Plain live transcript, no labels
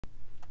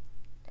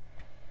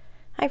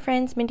Hi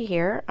friends, Mindy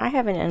here. I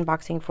have an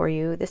unboxing for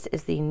you. This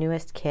is the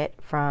newest kit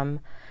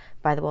from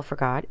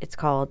Bythewell4God. It's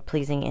called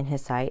Pleasing in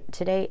His Sight.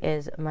 Today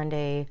is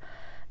Monday,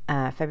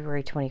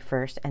 February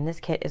 21st, and this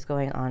kit is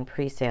going on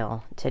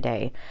pre-sale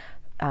today.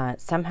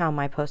 Somehow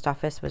my post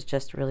office was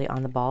just really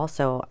on the ball,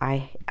 so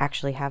I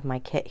actually have my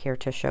kit here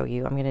to show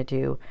you. I'm going to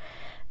do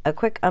a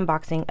quick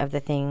unboxing of the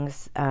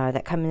things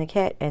that come in the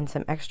kit and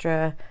some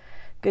extra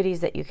goodies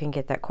that you can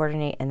get that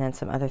coordinate, and then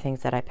some other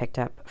things that I picked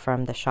up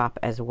from the shop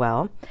as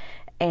well.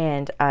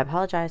 And I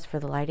apologize for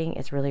the lighting.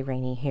 It's really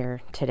rainy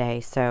here today,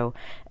 so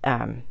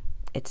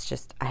it's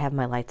just, I have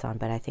my lights on,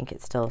 but I think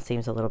it still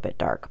seems a little bit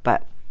dark.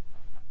 But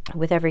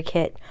with every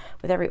kit,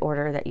 with every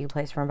order that you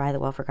place from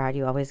Bythewell4God,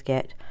 you always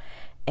get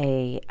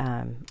a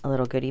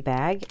little goodie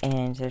bag,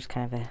 and there's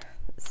kind of a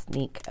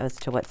sneak as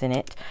to what's in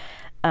it.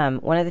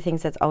 One of the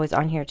things that's always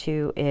on here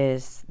too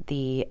is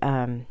the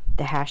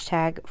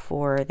hashtag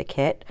for the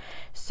kit.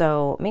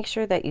 So make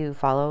sure that you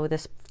follow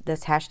this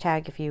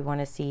hashtag if you want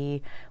to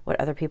see what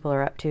other people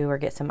are up to or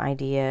get some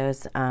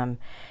ideas, and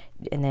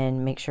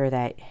then make sure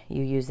that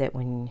you use it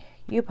when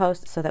you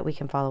post so that we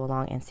can follow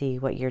along and see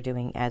what you're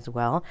doing as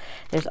well.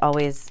 There's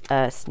always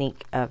a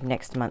sneak of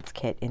next month's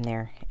kit in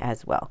there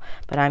as well,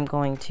 but I'm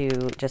going to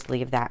just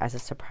leave that as a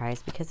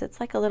surprise because it's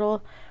like a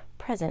little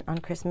present on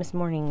Christmas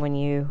morning when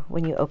you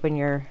open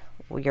your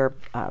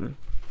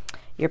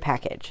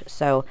package.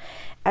 So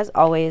as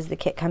always, the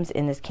kit comes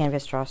in this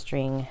canvas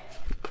drawstring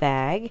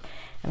bag.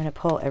 I'm going to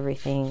pull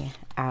everything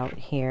out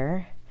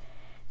here,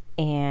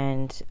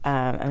 and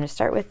I'm going to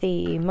start with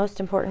the most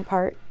important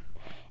part,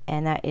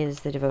 and that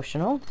is the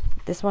devotional.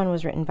 This one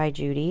was written by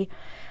Judy.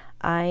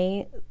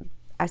 I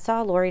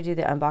saw Lori do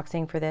the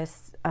unboxing for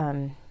this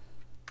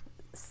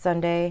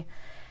Sunday,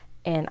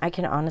 and I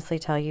can honestly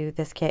tell you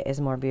this kit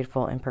is more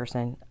beautiful in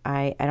person.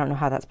 I don't know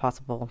how that's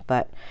possible,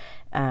 but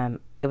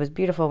it was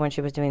beautiful when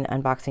she was doing the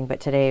unboxing, but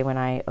today when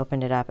I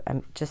opened it up,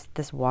 just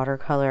this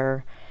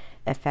watercolor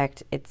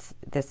effect,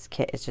 this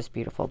kit is just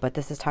beautiful. But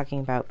this is talking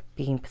about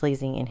being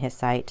pleasing in His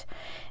sight,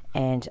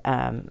 and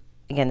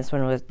again,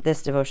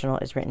 this devotional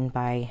is written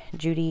by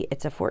Judy.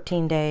 It's a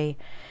 14-day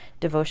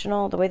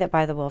devotional. The way that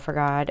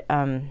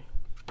Bythewell4God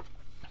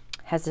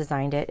has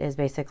designed it is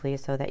basically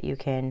so that you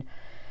can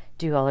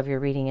do all of your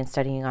reading and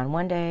studying on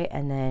one day,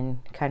 and then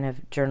kind of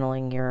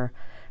journaling your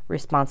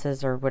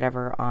responses or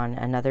whatever on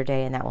another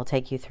day, and that will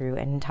take you through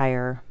an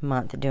entire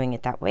month doing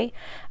it that way.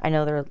 I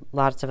know there are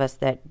lots of us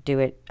that do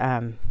it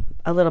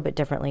a little bit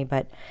differently,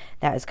 but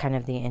that is kind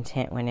of the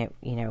intent when it,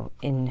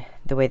 in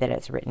the way that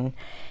it's written.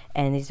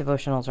 And these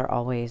devotionals are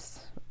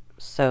always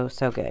so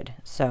good.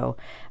 So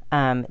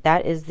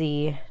that is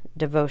the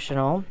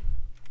devotional.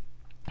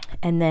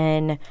 And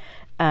then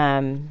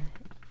I'm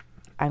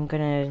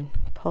gonna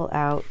pull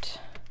out,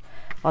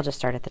 I'll just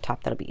start at the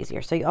top, that'll be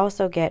easier. So you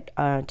also get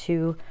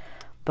 2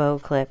 bow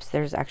clips.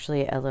 There's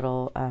actually a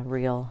little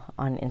reel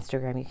on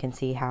Instagram. You can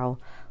see how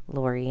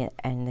Lori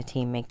and the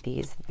team make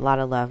these. A lot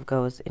of love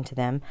goes into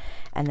them.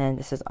 And then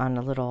this is on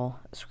a little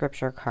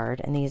scripture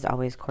card, and these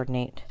always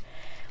coordinate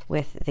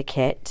with the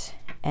kit.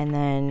 And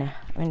then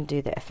I'm going to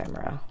do the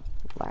ephemera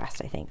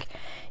last, I think.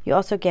 You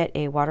also get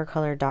a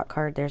watercolor dot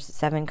card. There's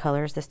 7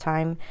 colors this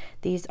time.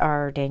 These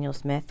are Daniel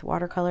Smith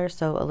watercolors,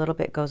 so a little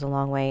bit goes a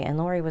long way. And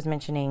Lori was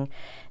mentioning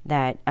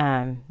that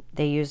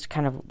they used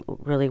kind of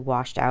really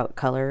washed out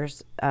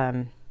colors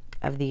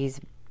of these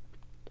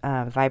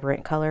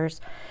vibrant colors.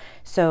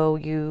 So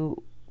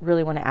you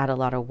really want to add a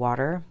lot of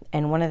water.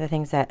 And one of the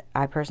things that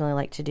I personally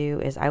like to do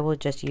is I will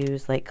just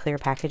use like clear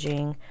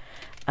packaging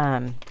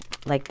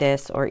like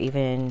this, or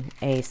even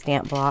a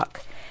stamp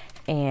block,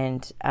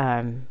 and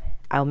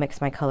I'll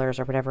mix my colors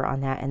or whatever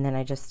on that, and then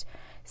I just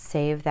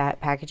save that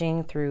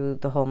packaging through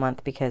the whole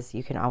month, because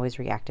you can always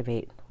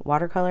reactivate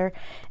watercolor,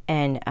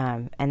 and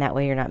that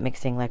way you're not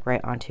mixing like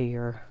right onto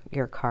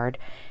your card.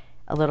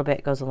 A little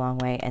bit goes a long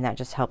way, and that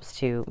just helps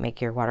to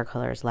make your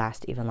watercolors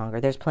last even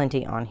longer. There's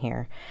plenty on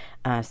here.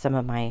 Some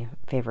of my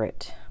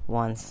favorite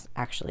ones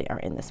actually are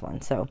in this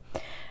one. So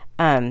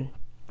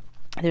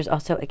there's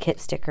also a kit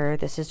sticker.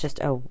 This is just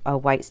a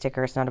white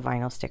sticker. It's not a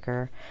vinyl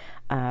sticker.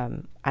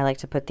 I like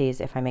to put these,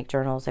 if I make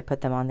journals, I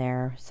put them on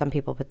there. Some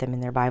people put them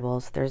in their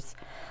Bibles. There's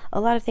a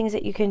lot of things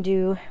that you can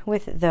do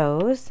with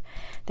those.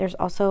 There's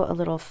also a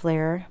little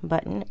flare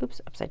button.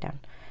 Oops, upside down.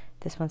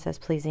 This one says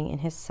Pleasing in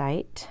His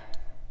sight.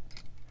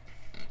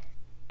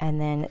 And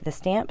then the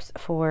stamps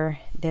for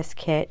this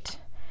kit.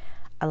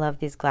 I love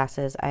these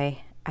glasses.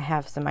 I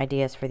have some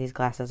ideas for these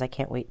glasses. I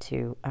can't wait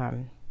to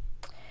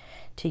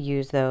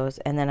use those.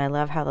 And then I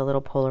love how the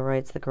little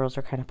Polaroids, the girls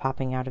are kind of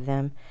popping out of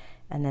them.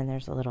 And then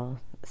there's a little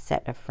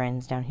set of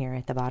friends down here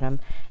at the bottom.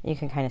 You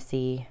can kind of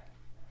see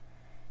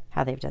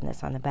how they've done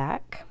this on the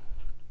back.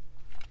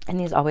 And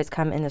these always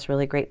come in this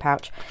really great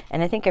pouch.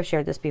 And I think I've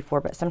shared this before,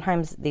 but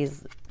sometimes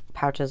these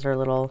pouches are a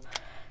little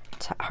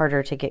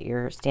harder to get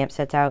your stamp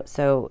sets out.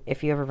 So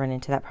if you ever run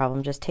into that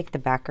problem, just take the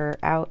backer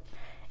out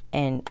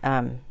and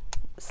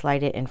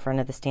slide it in front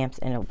of the stamps,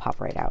 and it'll pop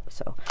right out.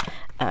 So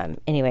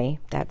anyway,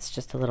 that's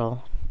just a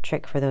little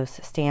trick for those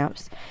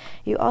stamps.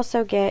 You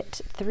also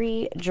get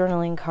 3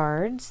 journaling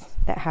cards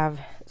that have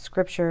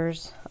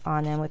scriptures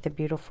on them with the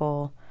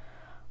beautiful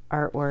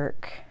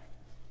artwork.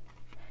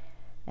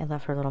 I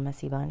love her little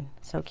messy bun.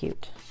 So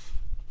cute.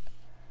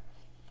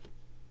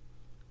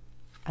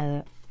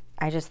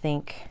 I just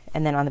think,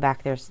 and then on the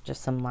back there's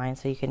just some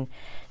lines, so you can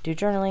do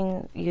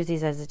journaling, use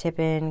these as a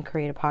tip-in,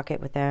 create a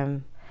pocket with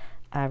them.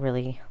 I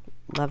really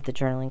love the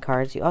journaling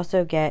cards. You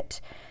also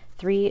get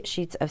 3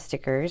 sheets of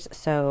stickers,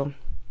 so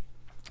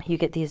you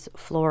get these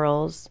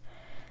florals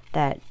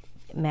that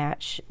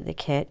match the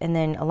kit, and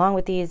then along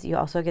with these you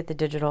also get the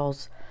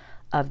digitals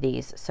of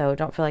these, so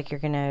don't feel like you're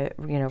gonna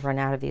run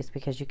out of these,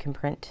 because you can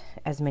print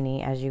as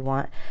many as you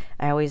want.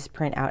 I always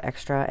print out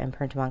extra and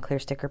print them on clear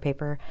sticker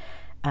paper.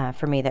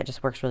 For me, that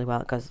just works really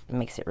well. It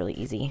makes it really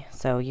easy.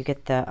 So you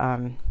get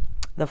the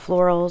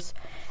florals,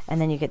 and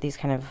then you get these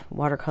kind of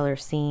watercolor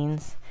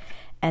scenes,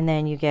 and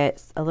then you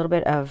get a little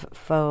bit of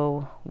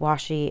faux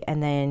washi,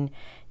 and then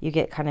you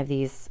get kind of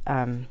these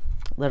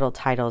little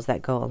titles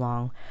that go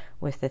along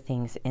with the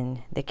things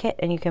in the kit,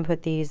 and you can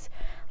put these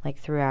like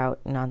throughout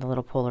and on the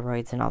little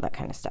Polaroids and all that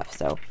kind of stuff.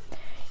 So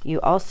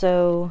you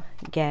also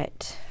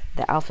get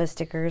the alpha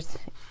stickers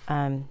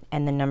and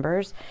the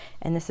numbers,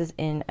 and this is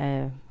in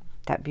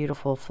that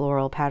beautiful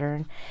floral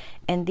pattern,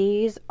 and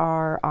these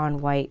are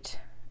on white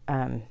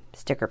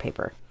sticker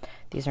paper.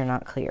 These are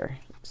not clear,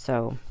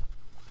 so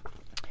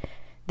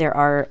there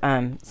are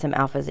some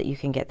alphas that you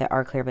can get that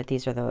are clear, but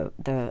these are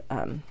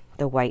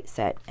the white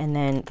set. And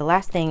then the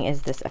last thing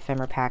is this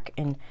ephemera pack,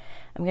 and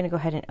I'm going to go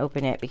ahead and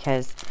open it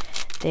because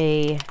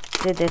they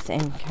did this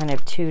in kind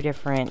of two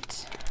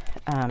different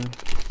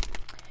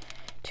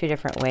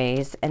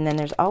ways. And then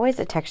there's always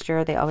a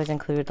texture. They always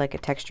include like a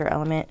texture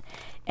element,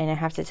 and I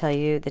have to tell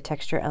you, the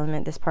texture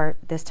element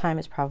this time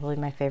is probably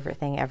my favorite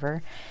thing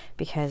ever,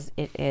 because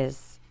it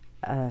is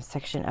a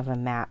section of a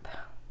map,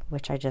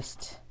 which I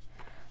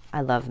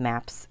love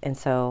maps, and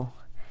so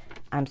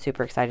I'm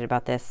super excited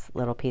about this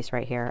little piece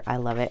right here. I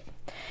love it.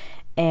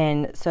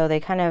 And so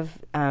they kind of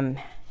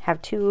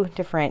have 2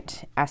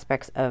 different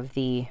aspects of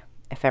the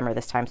ephemera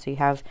this time. So you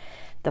have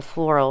the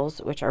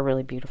florals, which are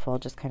really beautiful. I'll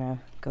just kind of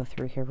go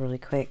through here really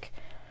quick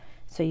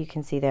so you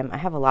can see them. I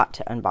have a lot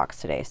to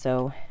unbox today,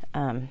 so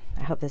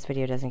I hope this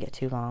video doesn't get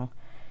too long.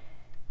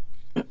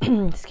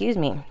 Excuse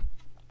me.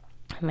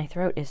 My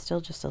throat is still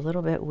just a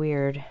little bit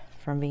weird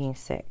from being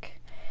sick.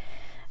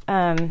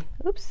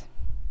 Oops,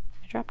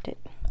 I dropped it.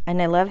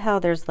 And I love how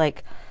there's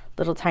like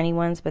little tiny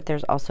ones, but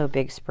there's also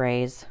big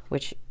sprays,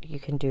 which you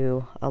can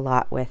do a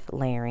lot with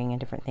layering and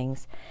different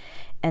things.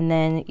 And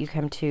then you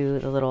come to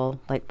the little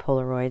like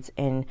Polaroids,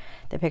 and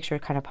the picture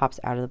kind of pops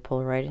out of the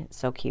Polaroid. It's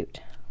so cute.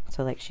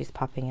 So like she's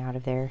popping out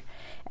of there.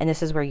 And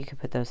this is where you could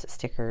put those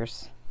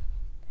stickers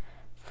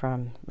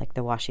from like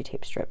the washi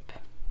tape strip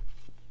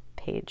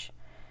page.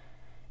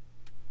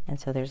 And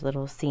so there's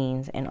little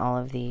scenes in all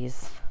of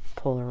these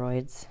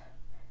Polaroids,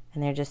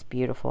 and they're just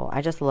beautiful.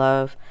 I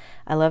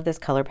love this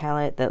color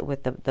palette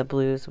with the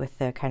blues with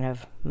the kind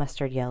of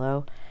mustard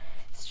yellow.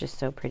 It's just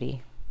so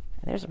pretty.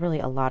 There's really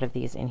a lot of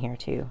these in here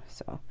too.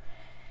 So,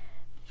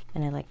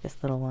 and I like this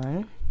little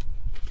one.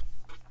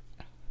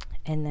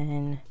 And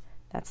then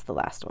that's the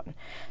last one.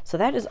 So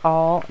that is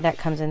all that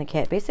comes in the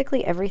kit.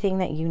 Basically everything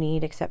that you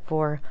need except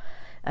for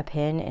a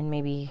pen and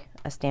maybe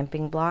a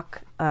stamping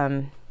block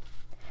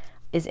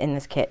is in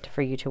this kit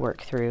for you to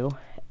work through.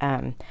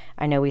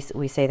 I know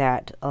we say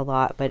that a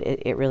lot, but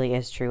it really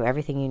is true.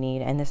 Everything you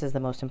need, and this is the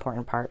most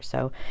important part.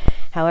 So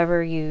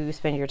however you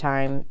spend your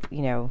time,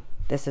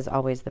 this is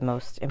always the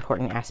most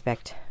important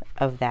aspect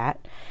of that.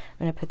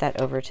 I'm going to put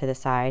that over to the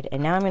side,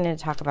 and now I'm going to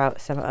talk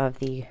about some of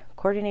the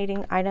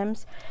coordinating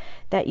items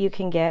that you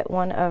can get.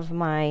 One of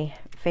my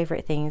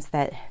favorite things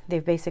that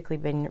they've basically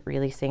been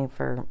releasing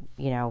for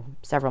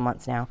several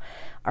months now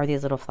are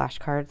these little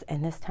flashcards,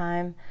 and this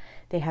time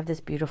they have this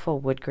beautiful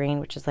wood grain,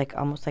 which is like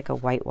almost like a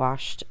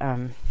whitewashed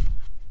kind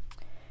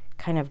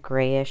of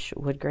grayish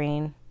wood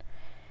grain.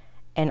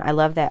 And I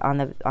love that on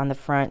the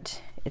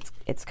front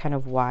it's kind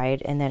of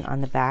wide, and then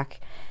on the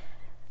back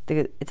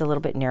it's a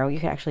little bit narrow.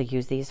 You can actually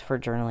use these for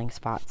journaling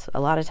spots.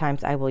 A lot of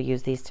times I will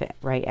use these to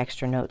write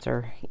extra notes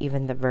or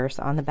even the verse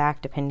on the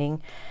back,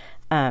 depending.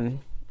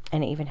 And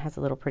it even has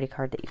a little pretty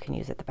card that you can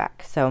use at the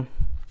back. So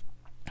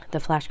the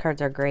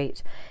flashcards are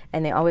great,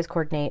 and they always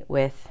coordinate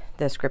with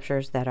the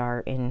scriptures that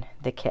are in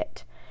the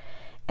kit.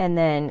 And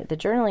then the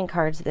journaling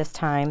cards this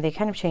time, they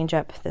kind of change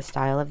up the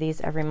style of these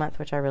every month,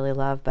 which I really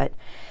love. But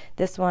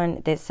this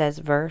one, that says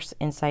verse,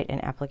 insight,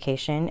 and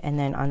application, and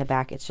then on the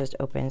back it's just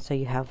open, so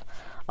you have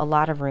a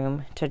lot of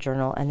room to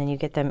journal. And then you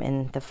get them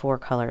in the 4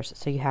 colors.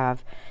 So you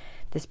have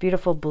this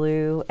beautiful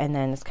blue, and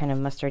then this kind of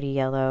mustardy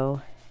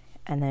yellow,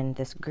 and then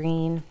this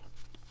green,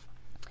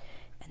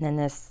 and then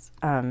this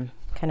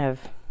kind of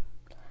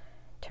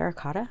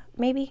terracotta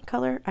maybe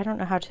color. I don't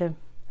know how to,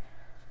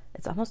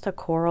 it's almost a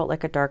coral,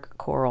 like a dark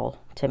coral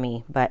to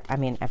me, but I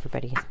mean,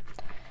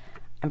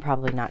 I'm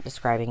probably not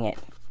describing it.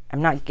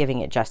 I'm not giving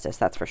it justice,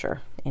 that's for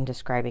sure, in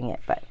describing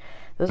it. But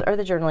those are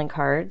the journaling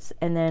cards.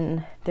 And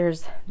then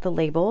there's the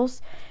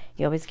labels.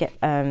 You always get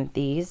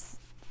these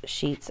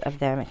sheets of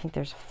them. I think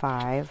there's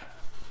 5.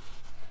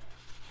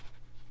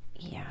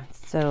 Yeah,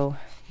 so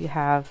you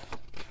have,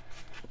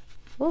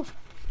 oh,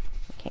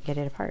 I can't get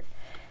it apart.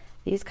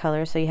 These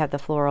colors, so you have the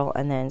floral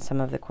and then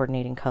some of the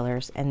coordinating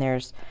colors, and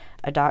there's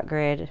a dot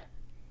grid,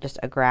 just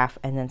a graph,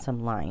 and then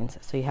some lines.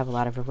 So you have a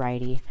lot of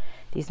variety.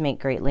 These make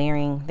great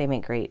layering. They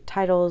make great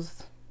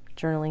titles,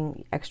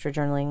 journaling, extra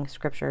journaling,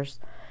 scriptures,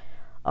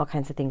 all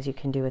kinds of things you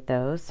can do with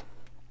those.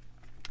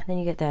 And then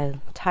you get the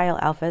tile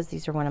alphas.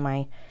 These are one of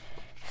my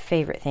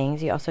favorite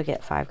things. You also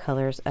get 5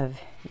 colors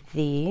of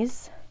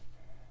these.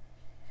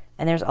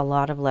 And there's a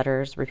lot of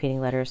letters,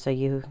 repeating letters, so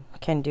you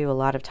can do a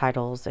lot of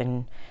titles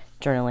and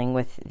journaling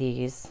with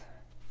these.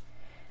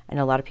 I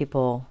know a lot of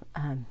people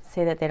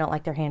say that they don't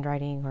like their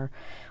handwriting or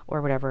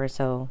whatever,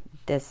 so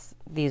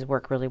these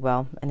work really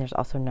well. And there's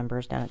also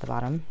numbers down at the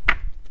bottom.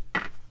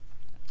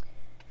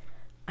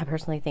 I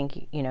personally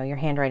think, you know, your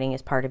handwriting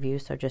is part of you,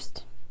 so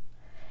just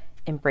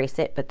embrace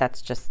it, but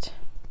that's just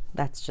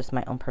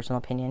my own personal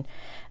opinion.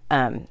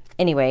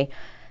 Anyway,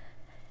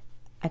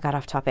 I got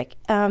off topic.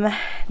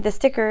 The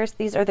stickers,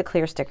 these are the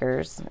clear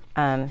stickers.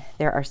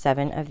 There are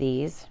 7 of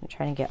these. I'm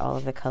trying to get all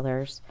of the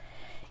colors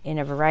in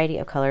a variety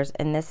of colors,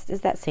 and this is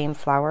that same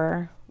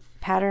flower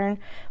pattern,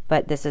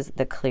 but this is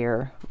the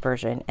clear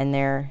version. And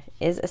there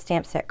is a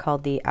stamp set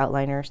called the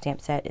outliner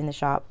stamp set in the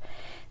shop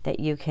that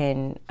you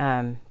can,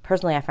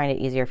 personally I find it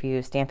easier if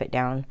you stamp it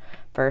down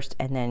first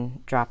and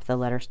then drop the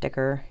letter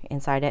sticker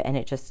inside it, and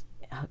it just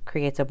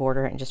creates a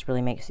border and just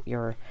really makes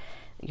your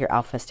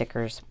alpha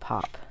stickers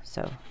pop.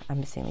 So I'm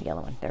missing the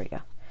yellow one. There we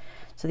go.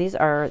 So these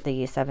are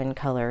the 7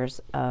 colors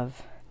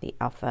of the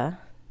alpha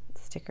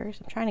stickers.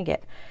 I'm trying to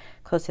get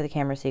close to the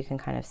camera so you can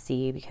kind of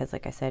see, because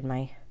like I said,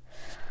 my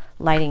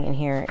lighting in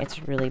here,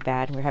 it's really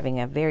bad. We're having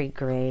a very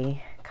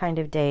gray kind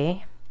of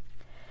day.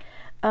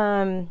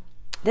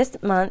 This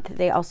month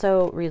they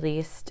also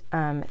released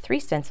 3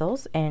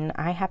 stencils, and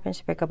I happened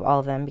to pick up all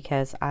of them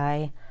because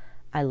I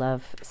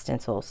love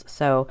stencils.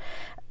 So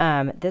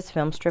this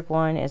film strip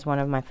one is one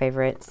of my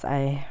favorites.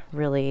 I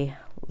really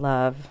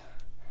love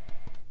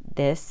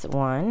this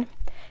one.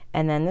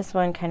 And then this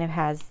one kind of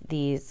has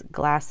these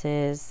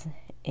glasses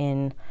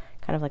in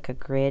kind of like a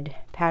grid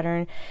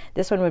pattern.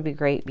 This one would be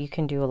great. You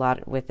can do a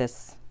lot with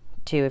this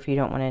too if you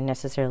don't want to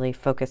necessarily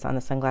focus on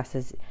the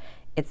sunglasses.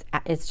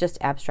 It's just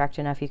abstract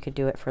enough. You could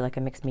do it for like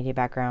a mixed media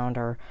background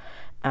or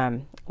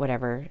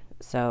whatever.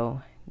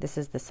 So this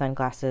is the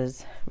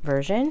sunglasses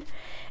version.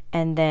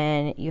 And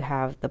then you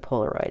have the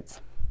Polaroids.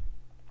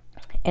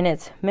 And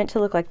it's meant to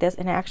look like this,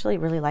 and I actually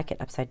really like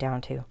it upside down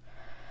too.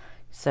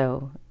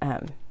 So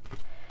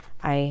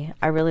I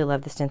really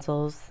love the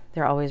stencils.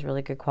 They're always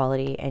really good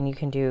quality, and you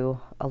can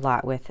do a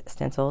lot with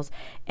stencils.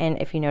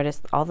 And if you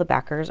notice, all the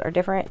backers are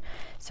different,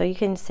 so you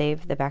can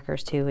save the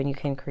backers too, and you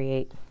can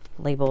create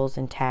labels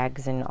and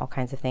tags and all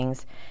kinds of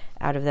things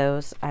out of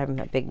those. I'm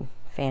a big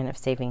fan of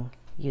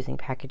using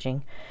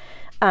packaging.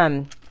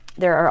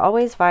 There are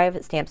always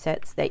 5 stamp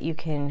sets that you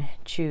can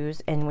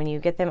choose, and when you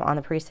get them on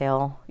the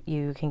pre-sale,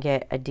 you can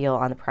get a deal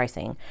on the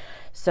pricing.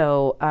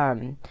 So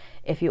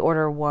if you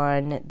order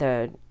one,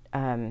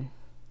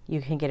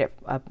 you can get it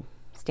a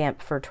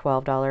stamp for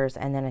 $12,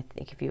 and then I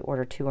think if you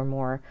order 2 or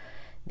more,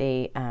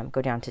 they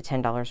go down to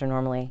 $10, or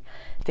normally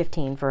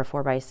 $15 for a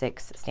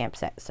 4x6 stamp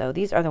set. So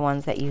these are the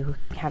ones that you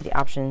have the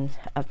option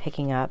of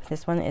picking up.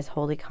 This one is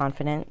Holy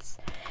Confidence.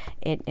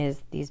 It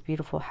is these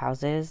beautiful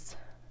houses,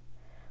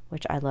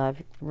 which I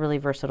love. Really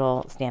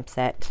versatile stamp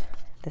set.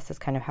 This is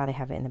kind of how they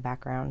have it in the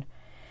background.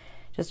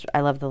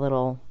 I love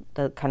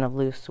the kind of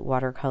loose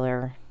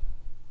watercolor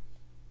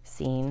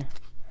scene.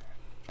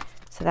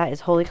 So that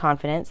is Holy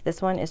Confidence.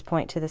 This one is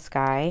Point to the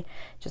Sky.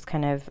 Just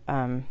kind of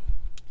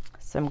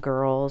some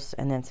girls,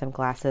 and then some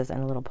glasses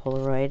and a little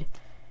Polaroid.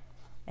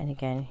 And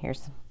again,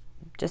 here's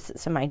just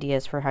some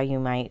ideas for how you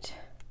might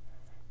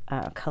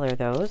color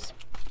those.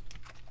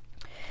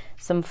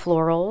 Some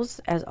florals,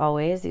 as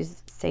always.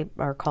 These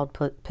are called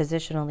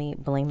Positionally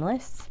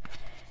Blameless.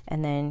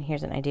 And then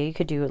here's an idea. You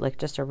could do like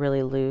just a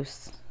really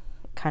loose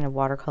kind of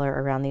watercolor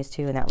around these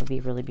two, and that would be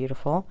really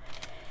beautiful.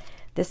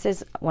 This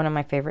is one of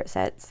my favorite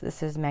sets.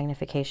 This is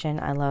Magnification.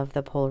 I love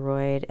the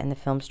Polaroid and the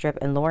film strip.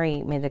 And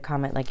Lori made a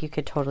comment like you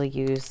could totally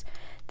use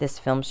this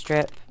film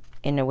strip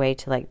in a way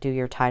to like do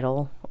your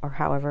title or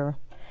however,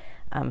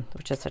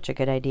 which is such a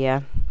good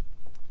idea.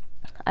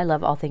 I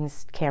love all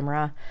things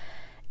camera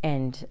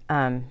and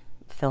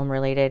film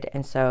related,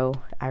 and so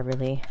I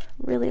really,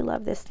 really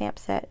love this stamp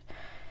set.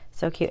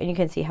 So cute. And you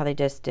can see how they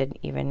just did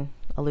even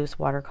a loose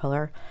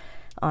watercolor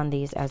on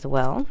these as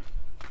well.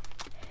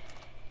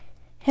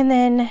 And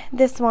then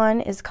this one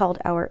is called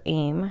Our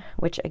Aim,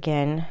 which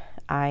again,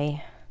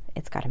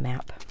 it's got a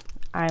map.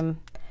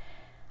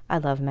 I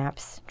love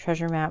maps,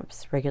 treasure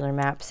maps, regular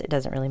maps, it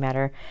doesn't really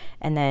matter.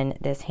 And then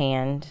this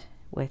hand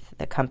with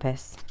the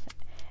compass,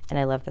 and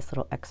I love this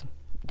little X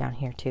down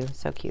here too,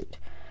 so cute.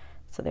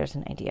 So there's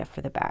an idea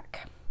for the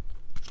back.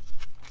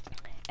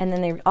 And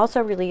then they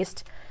also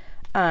released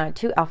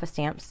 2 alpha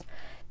stamps.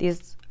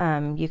 These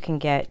you can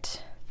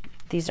get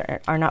these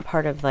are not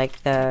part of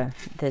like the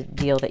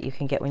deal that you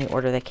can get when you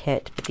order the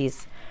kit, but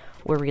these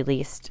were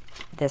released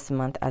this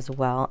month as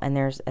well. And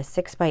there's a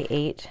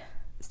 6x8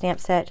 stamp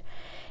set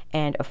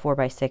and a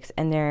 4x6,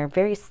 and they're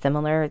very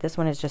similar. This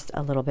one is just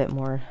a little bit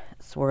more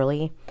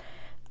swirly.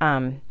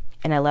 And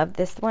I love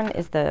this one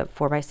is the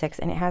 4x6,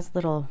 and it has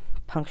little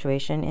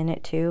punctuation in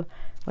it too,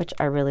 which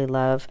I really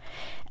love.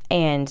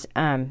 And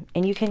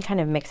you can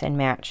kind of mix and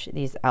match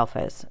these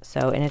alphas.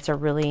 So, and it's a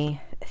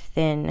really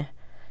thin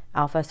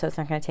alpha, so it's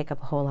not going to take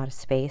up a whole lot of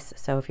space.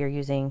 So if you're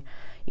using,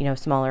 you know,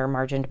 smaller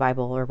margined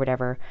Bible or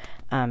whatever,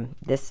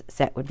 this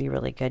set would be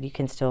really good. You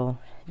can still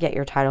get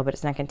your title, but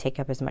it's not going to take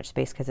up as much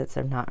space because it's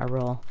not a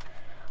real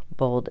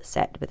bold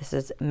set. But this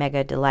is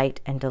Mega Delight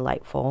and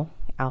Delightful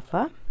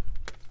Alpha.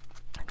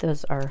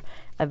 Those are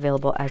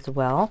available as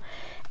well.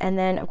 And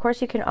then of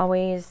course you can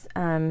always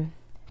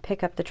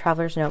pick up the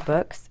Traveler's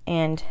Notebooks,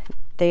 and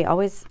they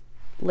always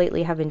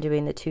lately have been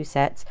doing the 2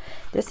 sets.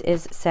 This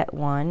is set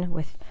 1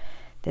 with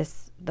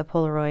the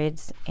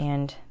Polaroids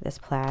and this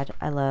plaid.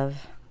 I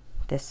love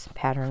this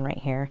pattern right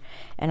here.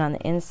 And on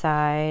the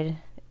inside,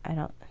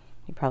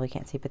 you probably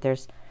can't see, but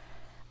there's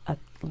a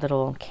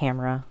little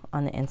camera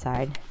on the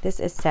inside. This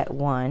is set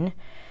 1,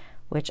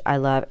 which I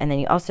love. And then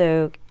you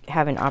also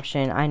have an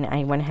option.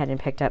 I went ahead and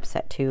picked up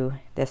set 2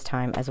 this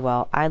time as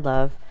well. I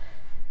love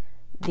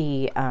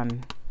the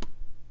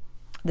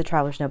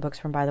Traveler's Notebooks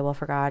from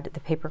Bythewell4God. The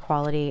paper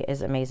quality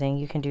is amazing.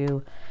 You can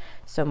do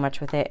so much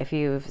with it. If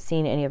you've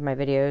seen any of my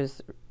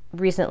videos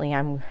recently,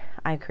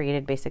 I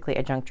created basically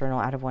a junk journal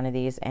out of one of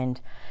these,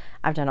 and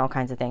I've done all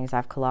kinds of things.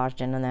 I've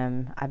collaged into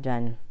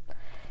them.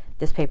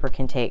 This paper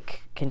can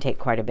take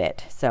quite a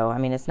bit. So I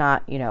mean, it's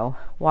not, you know,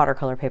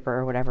 watercolor paper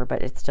or whatever,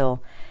 but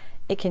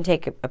it can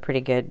take a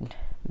pretty good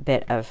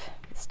bit of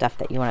stuff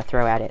that you want to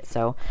throw at it.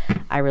 So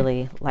I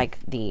really like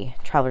the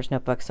Traveler's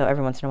Notebook. So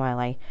every once in a while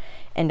I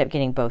end up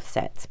getting both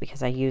sets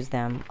because I use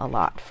them a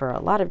lot for a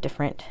lot of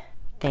different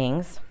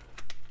things.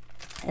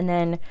 And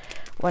then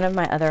one of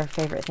my other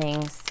favorite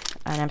things,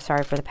 and I'm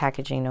sorry for the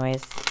packaging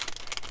noise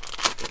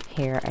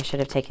here, I should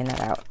have taken that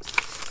out,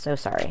 so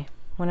sorry.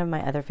 One of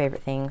my other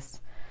favorite things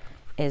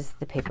is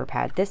the paper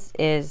pad. This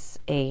is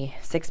a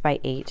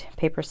 6x8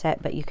 paper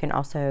set, but you can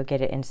also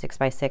get it in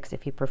 6x6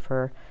 if you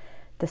prefer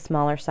the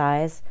smaller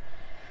size.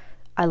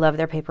 I love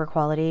their paper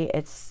quality.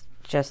 It's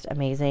just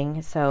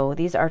amazing. So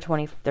these are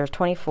there's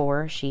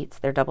 24 sheets.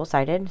 They're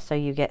double-sided, so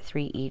you get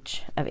 3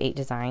 each of 8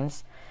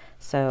 designs.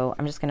 So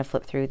I'm just going to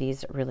flip through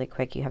these really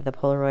quick. You have the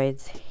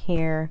Polaroids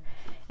here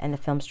and the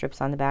film strips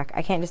on the back.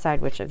 I can't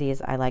decide which of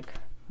these I like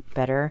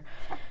better,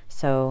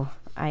 so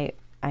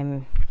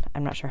I'm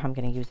not sure how I'm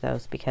going to use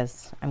those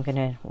because I'm going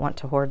to want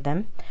to hoard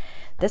them.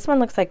 This one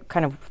looks like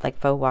kind of like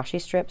faux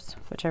washi strips,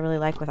 which I really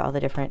like with all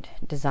the different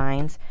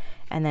designs.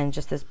 And then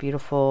just this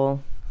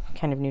beautiful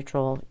kind of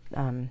neutral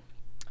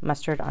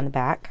mustard on the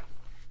back.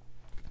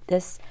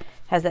 This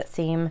has that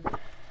same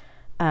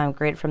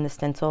grid from the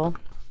stencil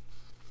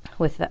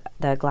with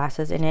the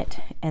glasses in it,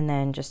 and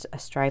then just a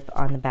stripe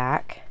on the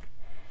back.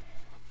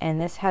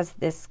 And this has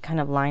this kind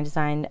of line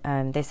design.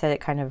 They said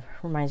it kind of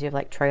reminds you of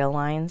like trail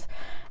lines.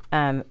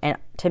 And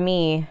to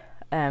me,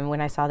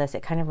 when I saw this,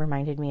 it kind of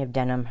reminded me of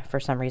denim for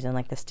some reason,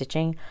 like the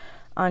stitching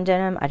on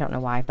denim. I don't know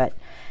why, but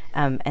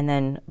and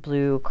then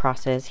blue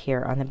crosses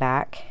here on the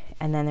back.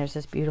 And then there's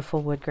this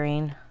beautiful wood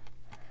grain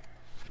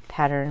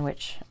pattern,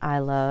 which I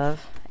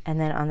love. And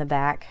then on the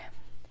back,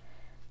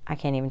 I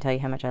can't even tell you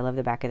how much I love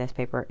the back of this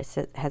paper.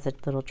 It has a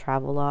little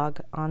travel log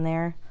on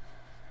there.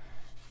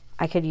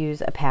 I could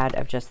use a pad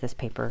of just this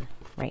paper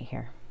right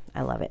here.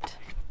 I love it.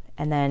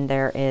 And then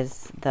there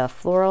is the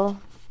floral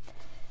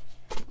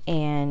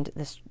and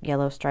this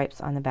yellow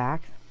stripes on the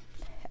back.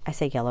 I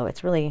say yellow,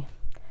 it's really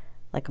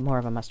like more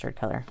of a mustard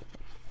color.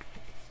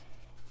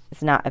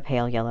 It's not a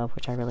pale yellow,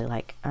 which I really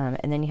like. And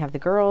then you have the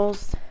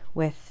girls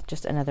with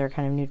just another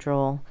kind of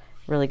neutral,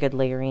 really good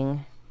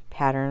layering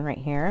pattern right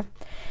here.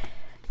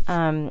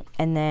 And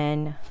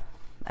then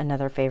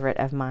another favorite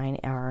of mine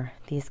are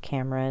these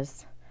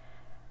cameras.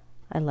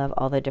 I love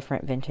all the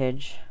different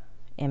vintage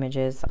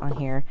images on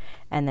here,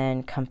 and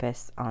then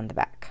compass on the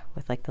back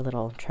with like the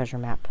little treasure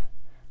map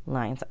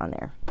lines on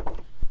there.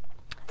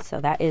 So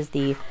that is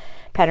the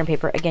pattern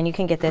paper. Again, you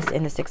can get this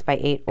in the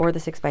 6x8 or the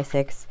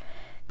 6x6.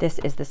 This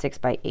is the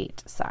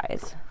 6x8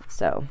 size.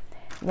 So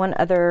one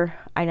other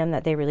item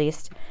that they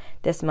released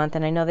this month,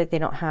 and I know that they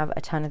don't have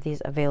a ton of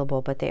these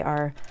available, but they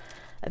are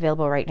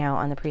available right now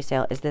on the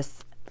pre-sale, is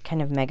this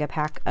kind of mega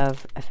pack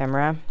of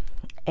ephemera.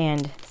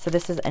 And so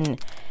this is an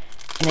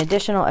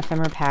additional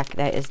ephemera pack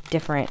that is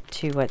different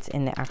to what's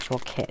in the actual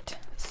kit.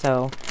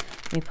 So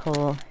let me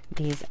pull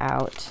these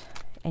out,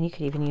 and you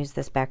could even use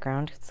this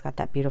background. It's got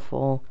that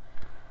beautiful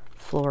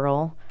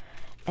floral.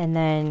 And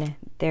then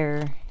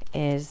there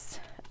is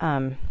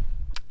an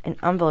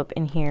envelope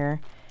in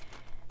here.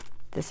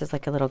 This is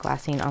like a little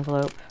glassine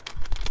envelope.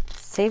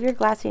 Save your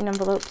glassine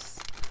envelopes,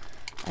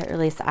 or at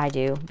least I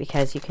do,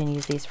 because you can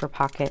use these for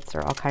pockets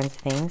or all kinds of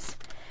things.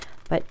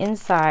 But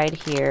inside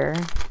here,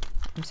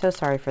 I'm so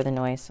sorry for the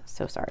noise,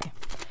 so sorry,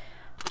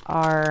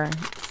 are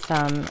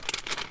some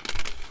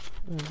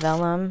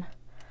vellum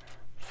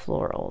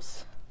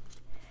florals.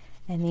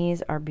 And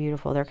these are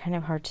beautiful. They're kind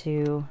of hard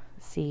to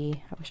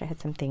see. I wish I had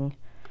something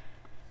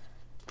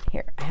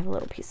here. I have a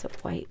little piece of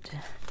white.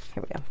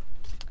 Here we go.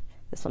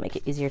 This will make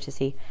it easier to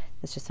see.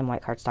 It's just some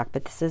white cardstock,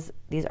 but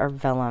these are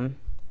vellum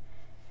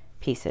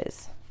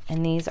pieces.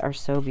 And these are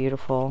so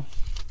beautiful.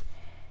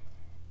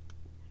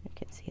 You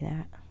can see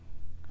that.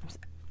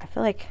 I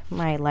feel like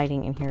my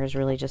lighting in here is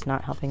really just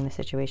not helping the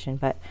situation,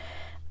 but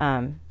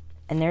and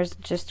there's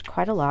just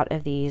quite a lot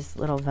of these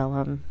little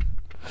vellum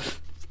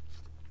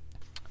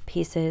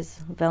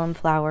pieces, vellum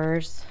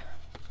flowers.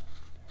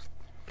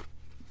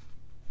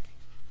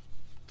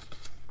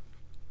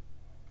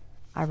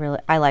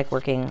 I like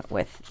working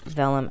with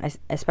vellum,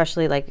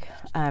 especially like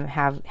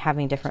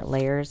having different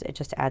layers. It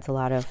just adds a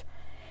lot of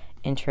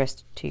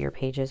interest to your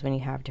pages when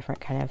you have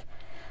different kind of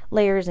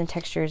layers and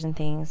textures and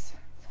things.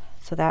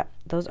 So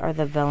those are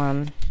the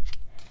vellum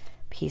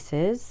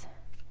pieces.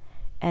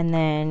 And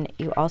then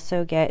you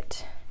also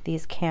get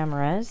these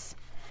cameras.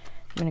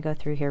 I'm going to go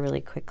through here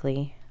really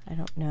quickly. I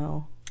don't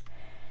know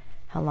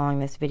how long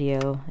this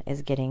video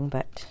is getting,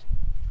 but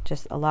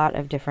just a lot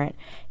of different,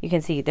 you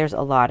can see there's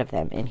a lot of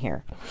them in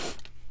here.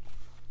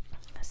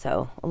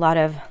 So a lot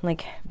of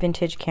like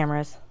vintage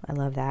cameras. I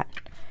love that.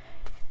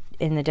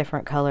 In the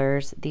different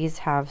colors. These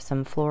have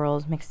some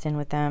florals mixed in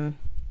with them.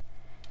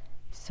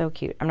 So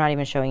cute. I'm not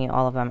even showing you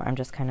all of them. I'm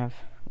just kind of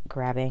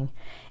grabbing.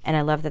 And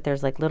I love that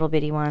there's like little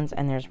bitty ones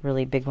and there's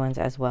really big ones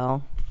as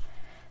well.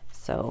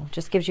 So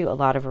just gives you a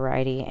lot of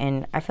variety.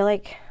 And I feel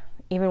like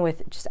even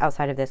with just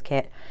outside of this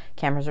kit,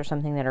 cameras are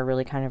something that are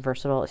really kind of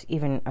versatile,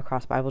 even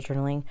across Bible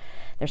journaling.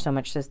 There's so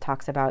much that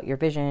talks about your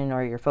vision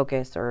or your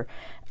focus or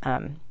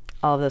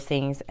all of those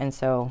things. And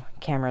so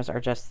cameras are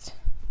just,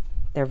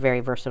 they're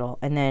very versatile.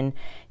 And then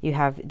you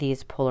have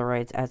these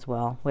Polaroids as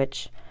well,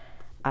 which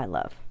I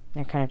love.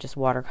 They're kind of just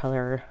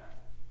watercolor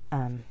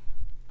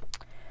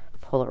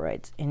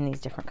Polaroids in these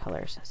different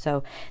colors.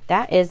 So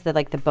that is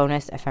the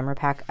bonus ephemera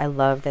pack. I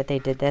love that they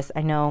did this.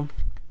 I know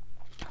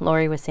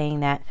Lori was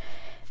saying that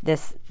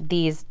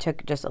these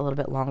took just a little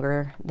bit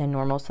longer than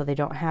normal, so they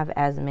don't have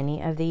as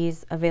many of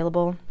these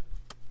available.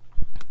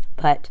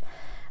 But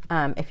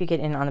if you get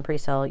in on the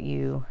pre-sale,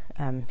 you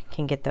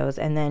can get those.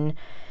 And then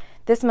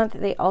this month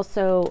they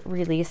also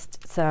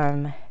released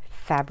some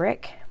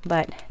fabric,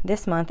 but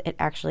this month it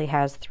actually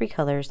has 3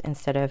 colors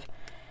instead of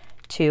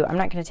 2. I'm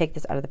not going to take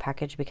this out of the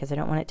package because I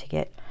don't want it to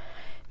get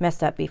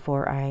messed up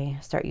before I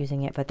start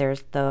using it. But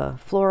there's the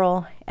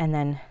floral and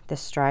then the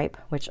stripe,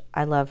 which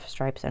I love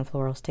stripes and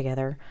florals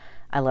together.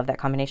 I love that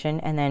combination.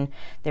 And then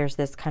there's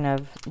this kind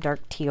of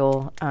dark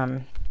teal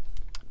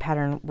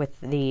pattern with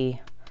the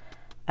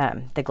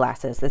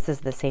glasses. This is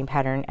the same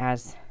pattern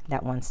as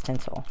that one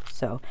stencil.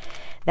 So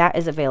that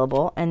is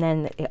available. And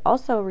then it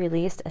also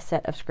released a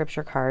set of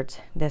scripture cards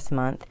this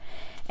month.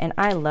 And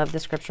I love the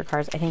scripture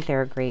cards. I think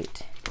they're a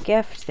great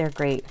gift. They're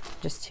great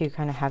just to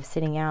kind of have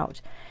sitting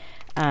out.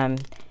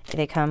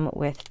 They come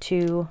with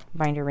 2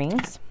 binder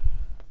rings.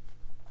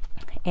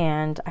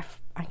 And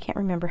I can't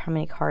remember how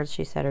many cards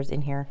she said is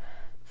in here.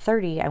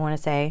 30, I want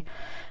to say.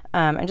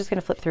 I'm just going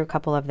to flip through a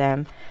couple of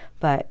them,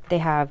 but they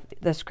have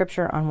the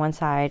scripture on one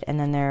side and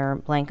then they're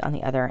blank on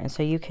the other. And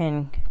so you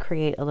can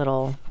create a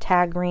little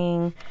tag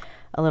ring,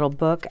 a little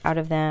book out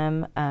of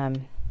them. I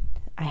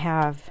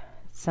have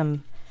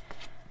some,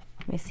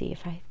 let me see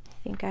if I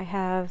think I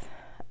have,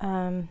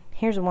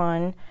 here's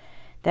one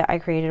that I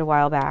created a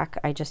while back.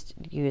 I just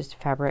used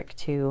fabric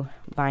to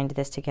bind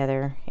this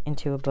together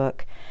into a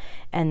book.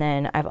 And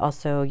then I've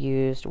also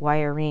used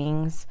wire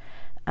rings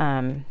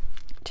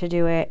to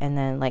do it, and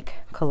then like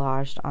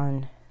collaged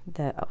on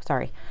the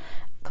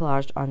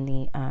collaged on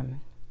the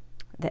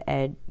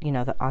edge, you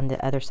know, on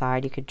the other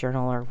side. You could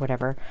journal or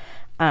whatever.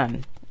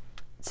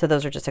 So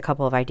those are just a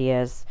couple of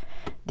ideas.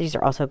 These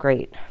are also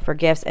great for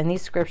gifts, and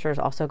these scriptures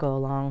also go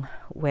along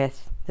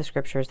with the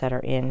scriptures that are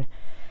in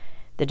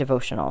the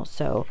devotional.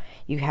 So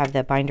you have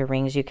the binder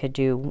rings. You could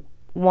do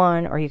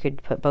one, or you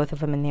could put both of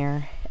them in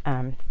there.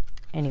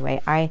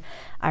 Anyway, I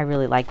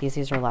really like these.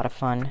 These are a lot of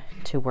fun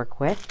to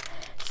work with.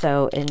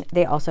 So, and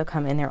they also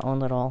come in their own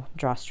little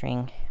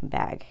drawstring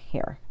bag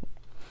here.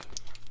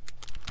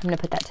 I'm going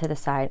to put that to the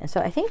side. And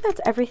so I think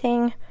that's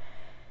everything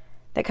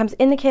that comes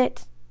in the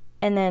kit,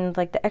 and then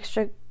like the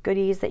extra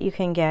goodies that you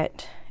can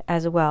get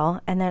as well.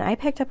 And then I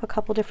picked up a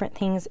couple different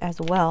things as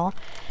well,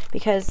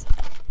 because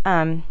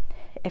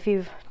if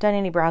you've done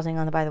any browsing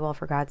on the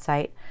Bythewell4God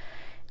site,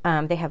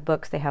 they have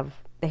books, they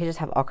just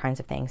have all kinds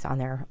of things on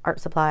there,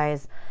 art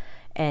supplies,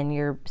 and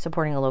you're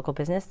supporting a local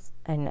business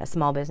and a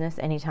small business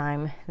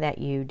anytime that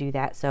you do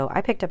that. So I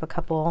picked up a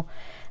couple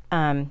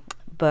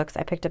books.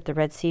 I picked up the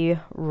Red Sea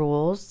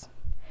Rules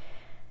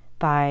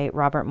by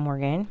Robert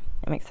Morgan.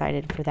 I'm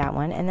excited for that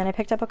one. And then I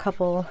picked up a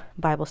couple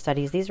Bible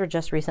studies. These were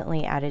just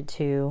recently added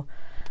to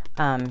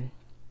the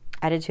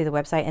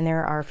website, and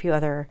there are a few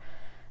other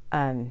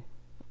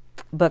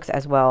books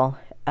as well.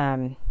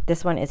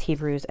 This one is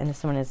Hebrews, and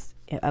this one is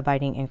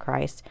Abiding in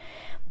Christ.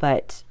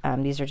 But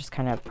these are just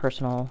kind of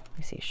personal, let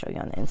me see, show you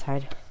on the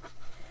inside,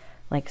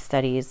 like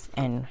studies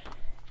and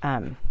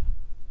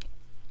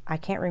I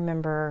can't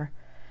remember.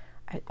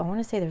 I want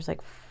to say there's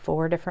like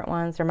 4 different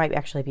ones. There might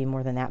actually be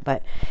more than that,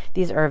 but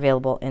these are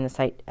available in the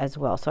site as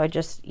well. So I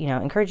just,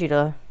 encourage you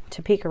to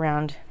peek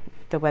around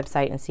the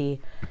website and see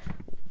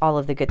all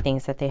of the good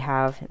things that they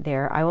have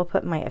there. I will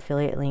put my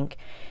affiliate link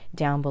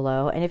down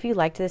below. And if you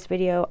liked this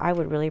video, I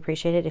would really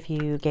appreciate it if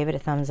you gave it a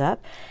thumbs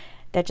up.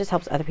 That just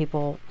helps other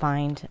people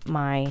find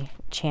my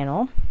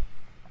channel.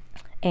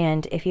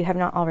 And if you have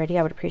not already,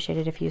 I would appreciate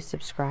it if you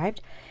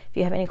subscribed. If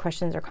you have any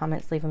questions or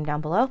comments, leave them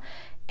down below.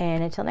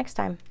 And until next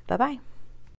time, bye-bye.